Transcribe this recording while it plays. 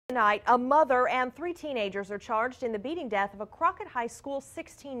Tonight, a mother and 3 teenagers are charged in the beating death of a Crockett High School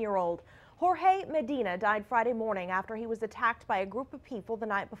 16-year-old. Jorge Medina died Friday morning after he was attacked by a group of people the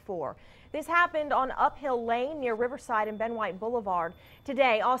night before. This happened on Uphill Lane near Riverside and Ben White Boulevard.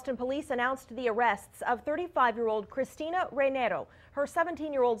 Today, Austin police announced the arrests of 35-year-old Cristina Reinero, her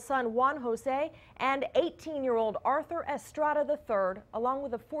 17-year-old son Juan Jose, and 18-year-old Arthur Estrada III, along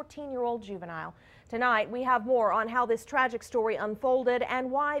with a 14-year-old juvenile. Tonight, we have more on how this tragic story unfolded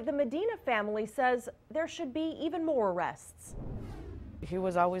and why the Medina family says there should be even more arrests. He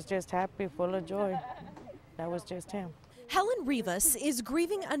was always just happy, full of joy. That was just him. Helen Rivas is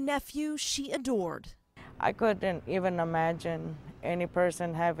grieving a nephew she adored. I couldn't even imagine any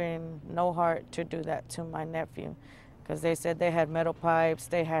person having no heart to do that to my nephew, because they said they had metal pipes,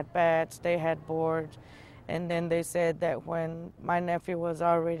 they had bats, they had boards, and then they said that when my nephew was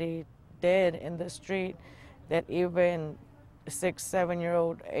already dead in the street, that even 6,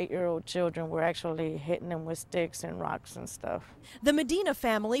 7-year-old, 8-year-old children were actually hitting him with sticks and rocks and stuff. The Medina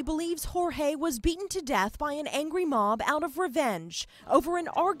family believes Jorge was beaten to death by an angry mob out of revenge over an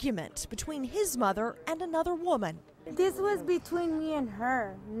argument between his mother and another woman. This was between me and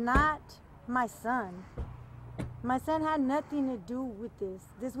her, not my son. My son had nothing to do with this.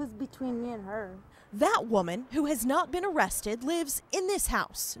 This was between me and her. That woman, who has not been arrested, lives in this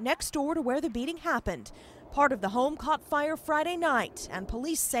house next door to where the beating happened. Part of the home caught fire Friday night, and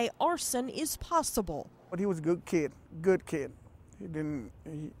police say arson is possible. But he was a good kid,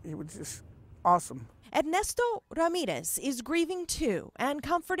 he was just awesome. Ernesto Ramirez is grieving too and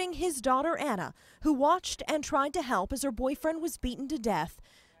comforting his daughter Anna, who watched and tried to help as her boyfriend was beaten to death.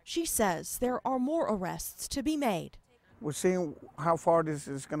 She says there are more arrests to be made. We're seeing how far this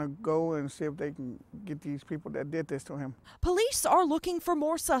is going to go and see if they can get these people that did this to him. Police are looking for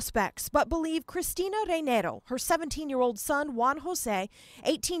more suspects, but believe Cristina Reinero, her 17-year-old son Juan Jose,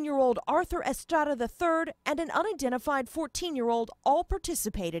 18-year-old Arthur Estrada III, and an unidentified 14-year-old all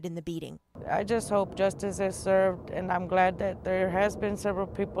participated in the beating. I just hope justice is served, and I'm glad that there has been several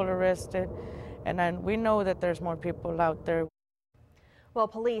people arrested, and we know that there's more people out there. Well,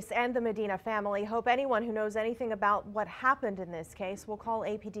 police and the Medina family hope anyone who knows anything about what happened in this case will call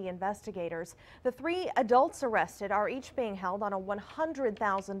APD investigators. The 3 adults arrested are each being held on a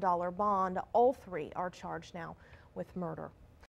 $100,000 bond. All 3 are charged now with murder.